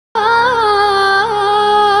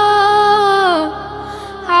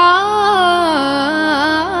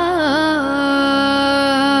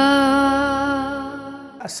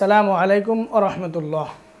আসসালামু আলাইকুম ওয়া রাহমাতুল্লাহ।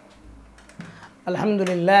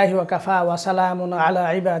 আলহামদুলিল্লাহি ওয়া কাফা ওয়া সালামুন আলা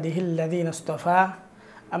ইবাদিহিল্লাযীনা ইসতাফা।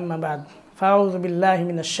 আম্মা বাদ। ফাউযু বিল্লাহি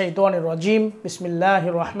মিনাশ শাইতানির রাজীম।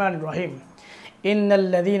 বিসমিল্লাহির রহমানির রহিম।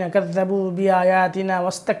 ইন্নাল্লাযীনা কাযযাবু বিআয়াতিনা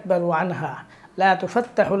ওয়াস্তাকবারু আনহা লা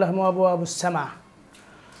তুফাত্তাহু লাহুম আবওয়াবুস সামা।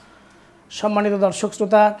 সম্মানিত দর্শক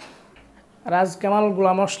শ্রোতা, রাজ কামাল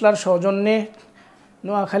গোলাম মশলার সৌজন্যে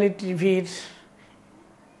নোয়াখালী টিভির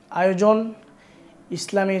আয়োজন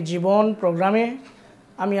ইসলামী জীবন প্রোগ্রামে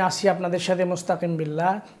আমি আসি আপনাদের সাথে মুস্তাকিম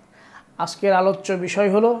বিল্লাহ। আজকের আলোচ্য বিষয়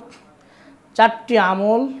হলো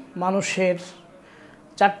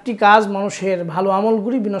চারটি কাজ মানুষের ভালো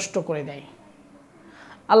আমলগুলি বিনষ্ট করে দেয়।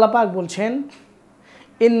 আল্লাহ পাক বলছেন,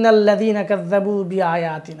 ইন্নাল্লাযীনা কাযযাবু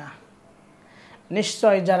বিআয়াতিনা,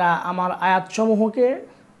 নিশ্চয় যারা আমার আয়াতসমূহকে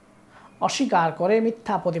অস্বীকার করে,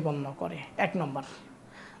 মিথ্যা প্রতিপন্ন করে। এক নম্বর,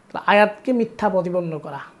 আয়াতকে মিথ্যা প্রতিপন্ন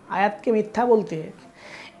করা। আয়াতকে মিথ্যা বলতে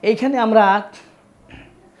এইখানে আমরা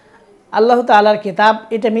আল্লাহ তাআলার কিতাব,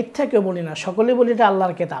 এটা মিথ্যা কেউ বলি না, সকলে বলি এটা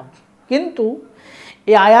আল্লাহর কিতাব। কিন্তু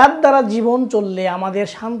এই আয়াত দ্বারা জীবন চললে আমাদের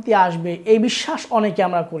শান্তি আসবে, এই বিশ্বাস অনেকে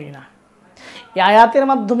আমরা করি না। এই আয়াতের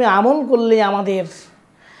মাধ্যমে আমল করলে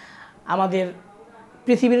আমাদের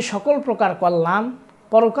পৃথিবীর সকল প্রকার কল্যাণ,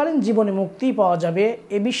 পরকালীন জীবনে মুক্তি পাওয়া যাবে,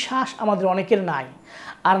 এ বিশ্বাস আমাদের অনেকের নাই।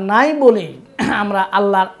 আর নাই বলে আমরা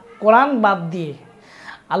আল্লাহর কোরআন বাদ দিয়ে,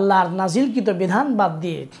 আল্লাহর নাজিলকৃত বিধান বাদ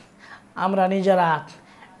দিয়ে আমরা নিজেরা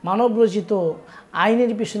মানবরচিত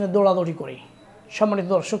আইনের পিছনে দৌড়াদৌড়ি করি। সম্মানিত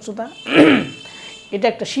দর্শক শ্রোতা, এটা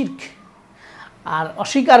একটা শিরক, আর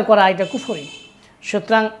অস্বীকার করা এটা কুফরি।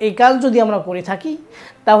 সুতরাং এই কাজ যদি আমরা করে থাকি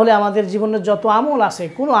তাহলে আমাদের জীবনের যত আমল আছে,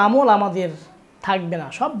 কোনো আমল আমাদের থাকবে না,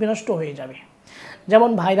 সব বিনষ্ট হয়ে যাবে। যেমন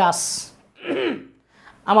ভাইরাস,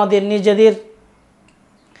 আমাদের নিজেদের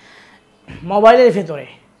মোবাইলের ভেতরে,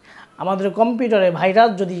 আমাদের কম্পিউটারে ভাইরাস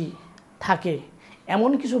যদি থাকে,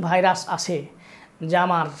 এমন কিছু ভাইরাস আছে যা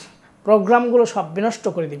আমার প্রোগ্রামগুলো সব বিনষ্ট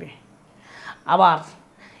করে দিবে। আবার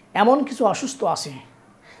এমন কিছু অসুস্থ আছে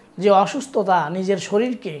যে অসুস্থতা নিজের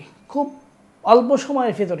শরীরকে খুব অল্প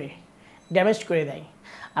সময়ের ভেতরে ড্যামেজ করে দেয়।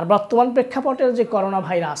 আর বর্তমান প্রেক্ষাপটের যে করোনা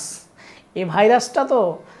ভাইরাস, এই ভাইরাসটা তো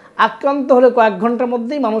আক্রান্ত হলে কয়েক ঘন্টার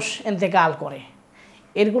মধ্যেই মানুষ ইন্তেকাল করে।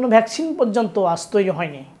 এর কোনো ভ্যাকসিন পর্যন্ত আজ তৈরি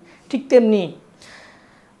হয়নি। ঠিক তেমনি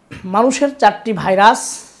মানুষের চারটি ভাইরাস,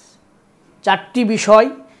 চারটি বিষয়,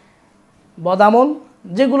 বদামল,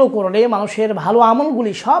 যেগুলো করলে মানুষের ভালো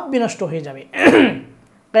আমলগুলি সব বিনষ্ট হয়ে যাবে।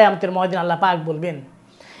 কিয়ামতের ময়দানে আল্লাহ পাক বলবেন,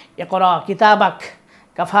 ইকরা কিতাবাক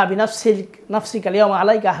কাফা বিনাফসিকা আল-ইয়াওমা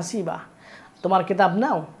আলাইকা হাসিবা। তোমার কিতাব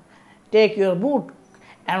নাও, take your book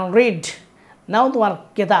and read. নাও তোমার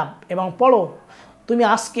কিতাব এবং পড়ো। তুমি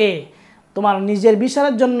আজকে তোমার নিজের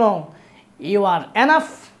বিচারের জন্য ইউ আর এনাফ,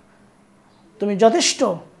 তুমি যথেষ্ট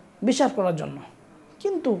বিচার করার জন্য।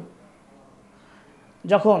 কিন্তু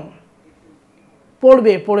যখন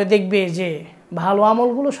পড়ে দেখবে যে ভালো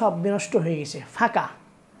আমলগুলো সব বিনষ্ট হয়ে গেছে, ফাঁকা,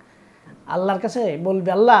 আল্লাহর কাছে বলবে,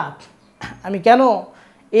 আল্লাহ আমি কেন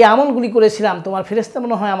এই আমলগুলি করেছিলাম, তোমার ফেরেশতা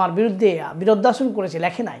মনে হয় আমার বিরুদ্ধে বিরোধাচরণ করেছে,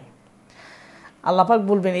 লেখে নাই। আল্লাহ পাক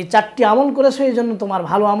বলবেন, এই চারটি আমল করেছো, এই জন্য তোমার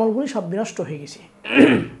ভালো আমলগুলি সব বিনষ্ট হয়ে গেছে।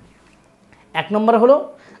 এক নম্বর হলো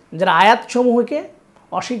যারা আয়াতসমূহকে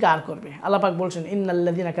অস্বীকার করবে। আল্লাহ পাক বলছেন,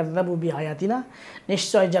 ইন্নাল্লাযীনা কাযযাবু বিআয়াতিনা,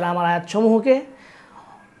 নিশ্চয় যারা আমার আয়াতসমূহকে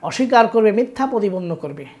অস্বীকার করবে, মিথ্যা প্রতিপন্ন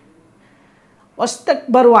করবে।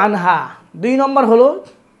 ওয়াস্তাকবারু আনহা, দুই নম্বর হলো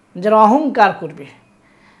যারা অহংকার করবে।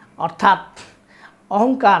 অর্থাৎ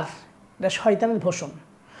অহংকার এটা শয়তানের ভূষণ।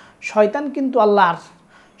 শয়তান কিন্তু আল্লাহর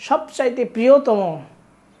সবচাইতে প্রিয়তম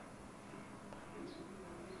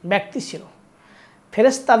ব্যক্তি ছিল,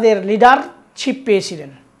 ফেরেশতাদের লিডারশিপ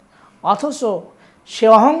পেয়েছিলেন, অথচ সে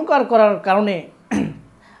অহংকার করার কারণে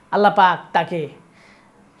আল্লাহ পাক তাকে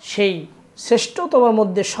সেই শ্রেষ্ঠতমের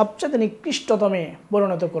মধ্যে সবচেয়ে নিকৃষ্টতমে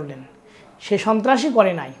পরিণত করলেন। সে সন্ত্রাসী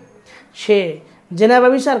করে নাই, সে জেনা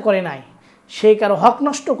ব্যভিচার করে নাই, সে কারো হক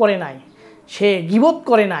নষ্ট করে নাই, সে গীবত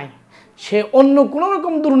করে নাই, সে অন্য কোনো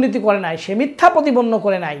রকম দুর্নীতি করে নাই, সে মিথ্যা প্রতিপন্ন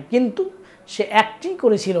করে নাই। কিন্তু সে একটি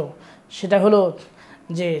করেছিল, সেটা হলো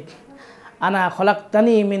যে আনা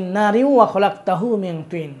খলাকতানি মিন নারিন ওয়া খলাকতাহু মিন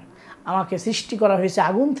তিন, আমাকে সৃষ্টি করা হয়েছে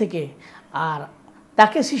আগুন থেকে, আর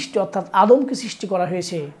তাকে সৃষ্টি অর্থাৎ আদমকে সৃষ্টি করা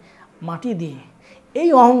হয়েছে মাটি দিয়ে। এই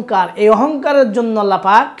অহংকারের জন্য আল্লাহ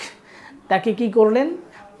পাক তাকে কি করলেন,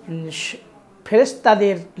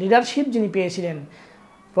 ফেরেশতাদের লিডারশিপ যিনি পেয়েছিলেন,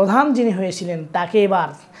 প্রধান যিনি হয়েছিলেন, তাকে এবার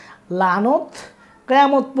লানত,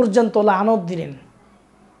 কিয়ামত পর্যন্ত লানত দিলেন।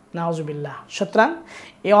 নাউজুবিল্লাহ। সুতরাং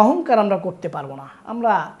এই অহংকার আমরা করতে পারবো না।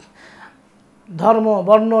 আমরা ধর্ম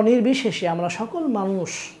বর্ণ নির্বিশেষে আমরা সকল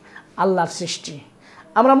মানুষ আল্লাহর সৃষ্টি,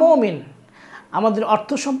 আমরা মুমিন। আমাদের অর্থ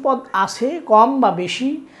সম্পদ আছে কম বা বেশি,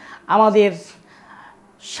 আমাদের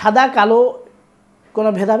সাদা কালো কোনো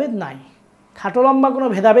ভেদাভেদ নাই, খাটো লম্বা কোনো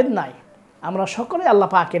ভেদাভেদ নাই, আমরা সকলে আল্লাহ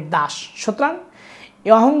পাকের দাস। সুতরাং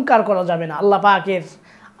এই অহংকার করা যাবে না, আল্লাহ পাকের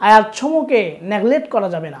আয়াতসমূহকে নেগলেক্ট করা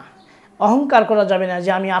যাবে না, অহংকার করা যাবে না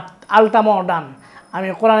যে আমি আল্ট্রা মডার্ন, আমি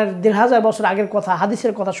কোরআনের ১,৫০০ বছর আগের কথা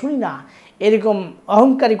হাদিসের কথা শুনি না, এরকম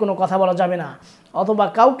অহংকারী কোনো কথা বলা যাবে না। অথবা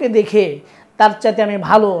কাউকে দেখে তার চাইতে আমি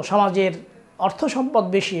ভালো, সমাজের অর্থ সম্পদ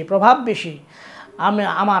বেশি, প্রভাব বেশি,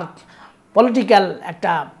 আমার পলিটিক্যাল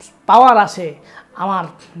একটা পাওয়ার আছে, আমার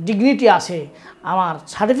ডিগনিটি আছে, আমার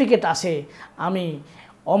সার্টিফিকেট আছে, আমি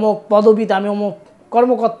অমুক পদবিতে, আমি অমুক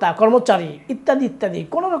কর্মকর্তা কর্মচারী ইত্যাদি ইত্যাদি,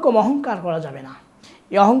 কোনো রকম অহংকার করা যাবে না।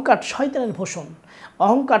 এই অহংকার শয়তানের ভূষণ।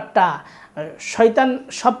 অহংকারটা শয়তান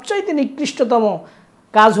সবচাইতে নিকৃষ্টতম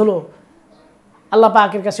কাজ হলো আল্লাহ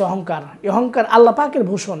পাকের কাছে অহংকার। এই অহংকার আল্লাহ পাকের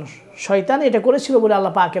ভূষণ, শয়তান এটা করেছিল বলে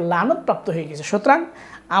আল্লাহ পাকের লানত প্রাপ্ত হয়ে গেছে। সুতরাং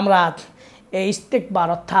আমরা এই ইস্তেকবার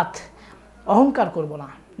অর্থাৎ অহংকার করব না।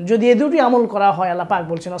 যদি এ দুটি আমল করা হয়, আল্লাহ পাক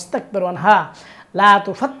বলছেন আস্তাকবিরু আনহা লা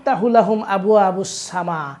তুফাত্তাহু লাহুম আবওয়াবুস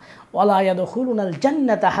সামা ওয়ালা ইয়াদখুলুনাল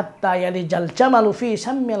জান্নাতা হাত্তা ইয়ালিজাল জামালু ফি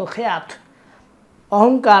সাম্মিল খিয়াত।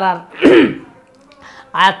 অহংকার আর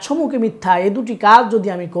আয়াতসমূহকে মিথ্যা, এই দুটি কাজ যদি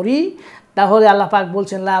আমি করি তাহলে আল্লাহ পাক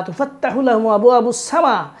বলছেন লা তুফাত্তাহু লাহুম আবওয়াবুস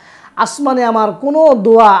সামা, আসমানে আমার কোনো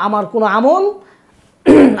দোয়া, আমার কোনো আমল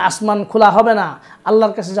আসমান খোলা হবে না,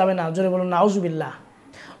 আল্লাহর কাছে যাবে না। জোরে বলুন নাউজুবিল্লাহ।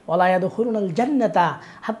 ওয়ালা ইয়াদখুলুনাল জান্নাতা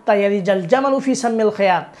হাত্তা ইয়ালিজাল জামালু ফি সাম্মিল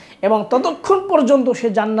খিয়াত, এবং ততক্ষণ পর্যন্ত সে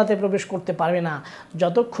জান্নাতে প্রবেশ করতে পারবে না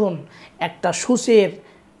যতক্ষণ একটা সূচের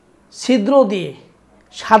ছিদ্র দিয়ে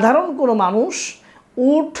সাধারণ কোনো মানুষ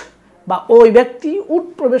উট বা ওই ব্যক্তি উট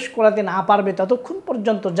প্রবেশ করাতে না পারবে, ততক্ষণ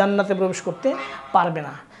পর্যন্ত জান্নাতে প্রবেশ করতে পারবে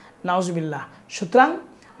না। নাউজুবিল্লাহ। সুতরাং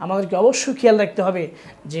আমাদেরকে অবশ্যই খেয়াল রাখতে হবে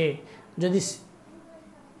যে যদি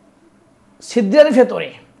ছিদ্রের ভেতরে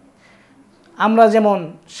আমরা যেমন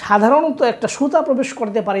সাধারণত একটা সুতা প্রবেশ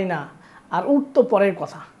করতে পারি না, আর উট তো পরের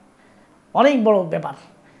কথা, অনেক বড় ব্যাপার,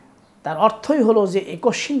 তার অর্থই হলো যে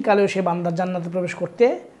কশিনকালেও সে বান্দা জান্নাতে প্রবেশ করতে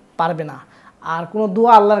পারবে না, আর কোনো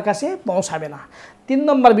দোয়া আল্লাহর কাছে পৌঁছাবে না। ৩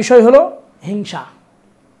 নম্বর বিষয় হলো হিংসা।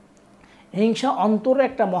 হিংসা অন্তরে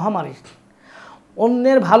একটা মহামারী।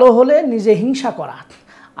 অন্যের ভালো হলে নিজে হিংসা করা।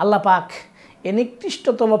 আল্লাহ পাক এ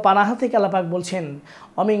নিকৃষ্টতম পানাহা থেকে আল্লাহ পাক বলছেন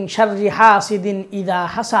অমিন শাররি হাসিদিন ইদা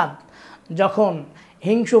হাসাদ, যখন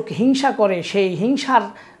হিংসুক হিংসা করে সেই হিংসার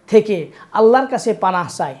থেকে আল্লাহর কাছে পানাহ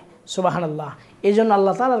চায়। সুবহানাল্লাহ। এই জন্য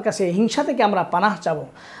আল্লাহ তাআলার কাছে হিংসা থেকে আমরা পানাহ চাবো।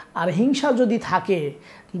 আর হিংসা যদি থাকে,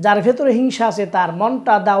 যার ভেতরে হিংসা আছে তার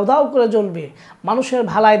মনটা দাউ দাউ করে জ্বলবে। মানুষের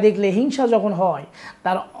ভালায় দেখলে হিংসা যখন হয়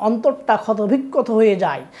তার অন্তরটা ক্ষতবিক্ষত হয়ে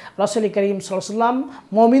যায়। রাসূল করিম সাল্লাল্লাহু আলাইহি ওয়াসাল্লাম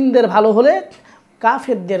মুমিনদের ভালো হলে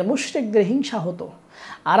কাফেরদের মুশরিকদের হিংসা হতো,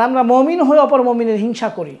 আর আমরা মুমিন হয়ে অপর মুমিনের হিংসা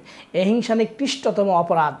করি। এই হিংসা নিকৃষ্টতম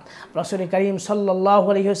অপরাধ। রাসূল করিম সাল্লাল্লাহু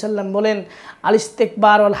আলাইহি ওয়াসাল্লাম বলেন আল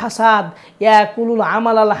ইস্তিকবার ওয়াল হাসাদ ইয়াকুলুল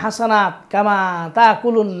আমাল আল হাসানাত কামা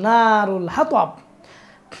তাকুলুন নারুল হাতাব।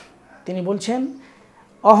 তিনি বলছেন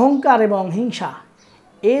অহংকার এবং হিংসা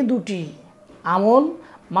এই দুটি আমল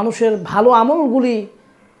মানুষের ভালো আমলগুলি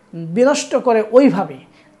বিনষ্ট করে ওইভাবে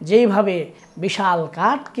যেইভাবে বিশাল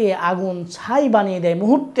কাঠকে আগুন ছাই বানিয়ে দেয়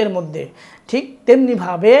মুহূর্তের মধ্যে, ঠিক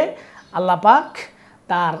তেমনিভাবে আল্লাহ পাক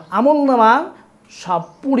তার আমলনামা সব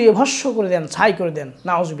পুড়িয়ে ভস্ম করে দেন, ছাই করে দেন।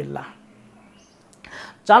 নাউজুবিল্লাহ।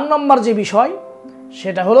 4 নম্বর যে বিষয়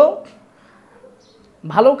সেটা হলো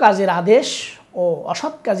ভালো কাজের আদেশ ও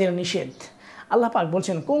অসৎ কাজের নিষেধ। আল্লাহ পাক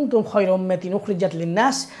বলছেন কুনতুম খায়রা উম্মাতিন উখরিজাত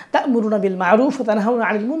লিন-নাস তা'মুরুনা বিল মা'রুফ ওয়া তানহাউনা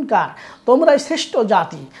আনিল মুনকার। তোমরাই শ্রেষ্ঠ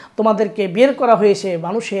জাতি, তোমাদেরকে বের করা হয়েছে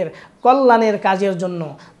মানুষের কল্যাণের কাজের জন্য।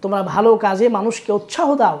 তোমরা ভালো কাজে মানুষকে উৎসাহ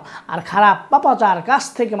দাও আর খারাপ পাপাচার কাজ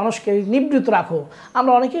থেকে মানুষকে নিবৃত্ত রাখো।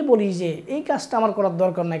 আমরা অনেকেই বলি যে এই কাজটা আমার করার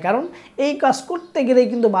দরকার নাই, কারণ এই কাজ করতে গেলেই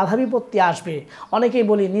কিন্তু বাধা বিপত্তি আসবে। অনেকেই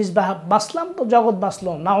বলি নিজ বাঁচলাম তো জগৎ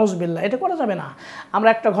বাঁচলো। নাউজুবিল্লাহ। এটা করা যাবে না। আমরা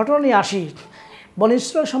একটা ঘটনা নিয়ে আসি। বনী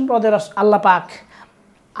ইসরাঈল সম্প্রদায়ের আল্লাহ পাক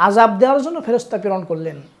আযাব দেওয়ার জন্য ফেরেশতা প্রেরণ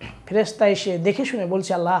করলেন। ফেরেশতা এসে দেখে শুনে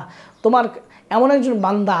বলছে আল্লাহ তোমার এমন একজন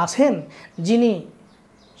বান্দা আছেন যিনি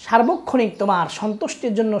সার্বক্ষণিক তোমার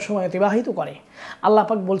সন্তুষ্টির জন্য সময় অতিবাহিত করে। আল্লাহ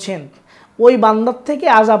পাক বলছেন ওই বান্দার থেকে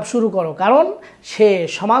আযাব শুরু করো, কারণ সে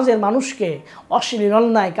সমাজের মানুষকে অশ্লীল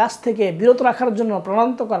অন্যায় কাজ থেকে বিরত রাখার জন্য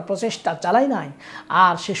প্রাণান্তকর প্রচেষ্টা চালায় নাই,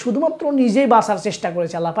 আর সে শুধুমাত্র নিজেই বাঁচার চেষ্টা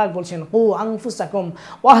করেছে। আল্লাহ পাক বলছেন কু আনফুসাকুম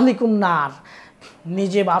ওয়া আহলিকুম নার,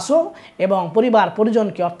 নিজে বাঁচো এবং পরিবার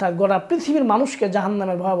পরিজনকে অর্থাৎ গোটা পৃথিবীর মানুষকে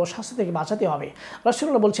জাহান্নামের ভয়াবহ শাস্তি থেকে বাঁচাতে হবে।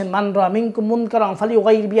 রাসূলুল্লাহ বলছেন মান রা মিনকুম মুনকারান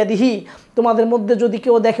ফালিয়ুগাইর বিয়াদিহি, তোমাদের মধ্যে যদি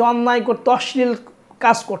কেউ দেখে অন্যায় করতে, অশ্লীল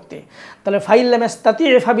কাজ করতে, তাহলে ফাইল্লাম ইস্তাতি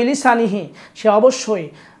ফাবিলিসানিহি, সে অবশ্যই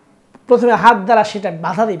প্রথমে হাত দ্বারা সেটা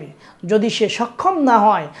বাধা দেবে। যদি সে সক্ষম না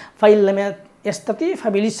হয় ফাইল্লাম ইস্তাতিফা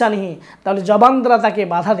বিলিসানিহি, তাহলে জবান দ্বারা তাকে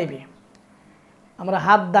বাধা দেবে। আমরা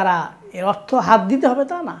হাত দ্বারা, এর অর্থ হাত দিতে হবে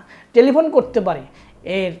তা না, টেলিফোন করতে পারি,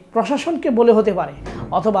 এর প্রশাসনকে বলে হতে পারে,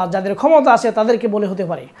 অথবা যাদের ক্ষমতা আছে তাদেরকে বলে হতে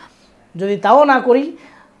পারে। যদি তাও না করি,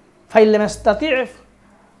 ফাইল্লাম ইস্তাতিফ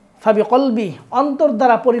ফাবিকলবি, অন্তর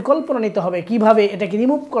দ্বারা পরিকল্পনা নিতে হবে কিভাবে এটাকে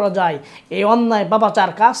রিমুভ করা যায়, এই অন্যায়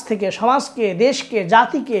পাপাচার কাজ থেকে সমাজকে, দেশকে,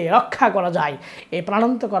 জাতিকে রক্ষা করা যায়, এই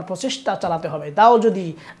প্রাণান্তকর প্রচেষ্টা চালাতে হবে। তাও যদি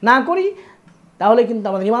না করি তাহলে কিন্তু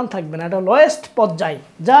আমাদের ঈমান থাকবে না। এটা লোয়েস্ট পর্যায়।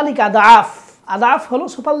 জালিকা আদাফ, আদাফ হলো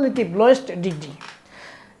সুপারলেটিভ, লোয়েস্ট ডিগ্রি।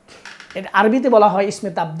 এটা আরবিতে বলা হয়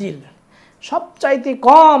ইসমে তাবদিল, সবচাইতে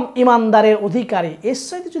কম ইমানদারের অধিকারী। এর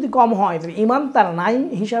চাইতে যদি কম হয় তাহলে ইমান তার নাই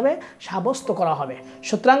হিসাবে সাব্যস্ত করা হবে।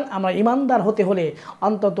 সুতরাং আমরা ইমানদার হতে হলে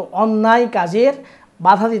অন্তত অন্যায় কাজের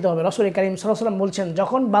বাধা দিতে হবে। রাসূল করিম সাল্লাল্লাহু আলাইহি ওয়াসাল্লাম বলছেন,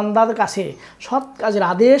 যখন বান্দার কাছে সৎ কাজের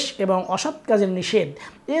আদেশ এবং অসৎ কাজের নিষেধ,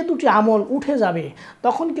 এই দুটি আমল উঠে যাবে,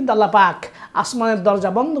 তখন কিন্তু আল্লাহ পাক আসমানের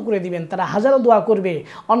দরজা বন্ধ করে দিবেন। তারা হাজারো দোয়া করবে,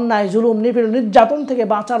 অন্যায়, জুলুম, নিপীড়ন, নির্যাতন থেকে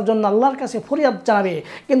বাঁচার জন্য আল্লাহর কাছে ফরিয়াদ জানাবে,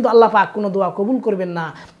 কিন্তু আল্লাহ পাক কোনো দোয়া কবুল করবেন না।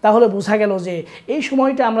 তাহলে বোঝা গেল যে এই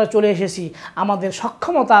সময়টা আমরা চলে এসেছি, আমাদের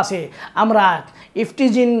সক্ষমতা আছে, আমরা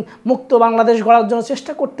ইফটিজিন মুক্ত বাংলাদেশ গড়ার জন্য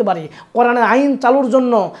চেষ্টা করতে পারি। কোরআনের আইন চালুর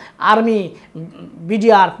জন্য আর্মি,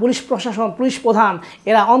 বিডিআর, পুলিশ প্রশাসন, পুলিশ প্রধান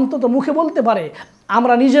এরা অন্তত মুখে বলতে পারে,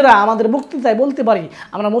 আমরা নিজেরা আমাদের বক্তৃতায় বলতে পারি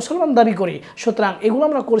আমরা মুসলমান দাবি করি। সুতরাং এগুলো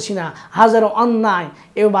আমরা করছি না, হাজারো অন্যায়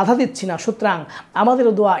এও বাধা দিচ্ছি না। সুতরাং আমাদের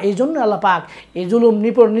দোয়া এই জন্য আল্লাহ পাক এই জুলুম,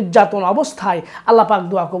 নিপীড়ন, নির্যাতন অবস্থায় আল্লাহ পাক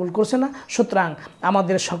দোয়া কবুল করছে না। সুতরাং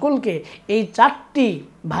আমাদের সকলকে এই 4টি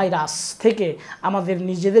ভাইরাস থেকে আমাদের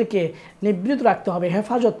নিজেদেরকে নিবৃত রাখতে হবে,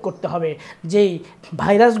 হেফাজত করতে হবে। যেই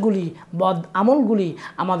ভাইরাসগুলি, বদ আমলগুলি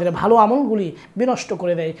আমাদের ভালো আমলগুলি বিনষ্ট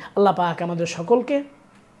করে দেয়। আল্লাহ পাক আমাদের সকলকে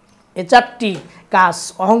এই 4টি কাজ,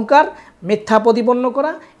 অহংকার, মিথ্যা প্রতিপন্ন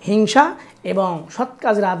করা, হিংসা এবং সৎ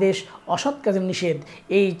কাজের আদেশ, অসৎ কাজের নিষেধ,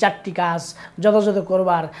 এই 4টি কাজ যথাযথ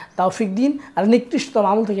করবার তৌফিক দিন। আর নিকৃষ্টতম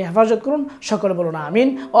আমল থেকে হেফাজত করুন। সকলে বলুন আমিন।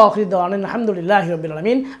 আলহামদুলিল্লাহি রাব্বিল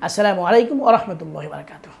আলামিন। আসসালামু আলাইকুম ওয়া রাহমাতুল্লাহি ওয়া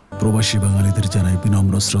বারাকাতুহু। প্রবাসী বাঙালিদের জানাই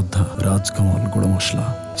বিনম্র শ্রদ্ধা। রাজকামাল গুঁড়ো মশলা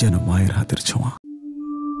যেন মায়ের হাতের ছোঁয়া।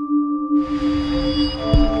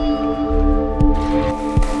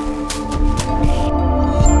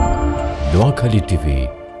 নোয়াখালী টিভি,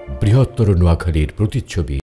 বৃহত্তর নোয়াখালীর প্রতিচ্ছবি।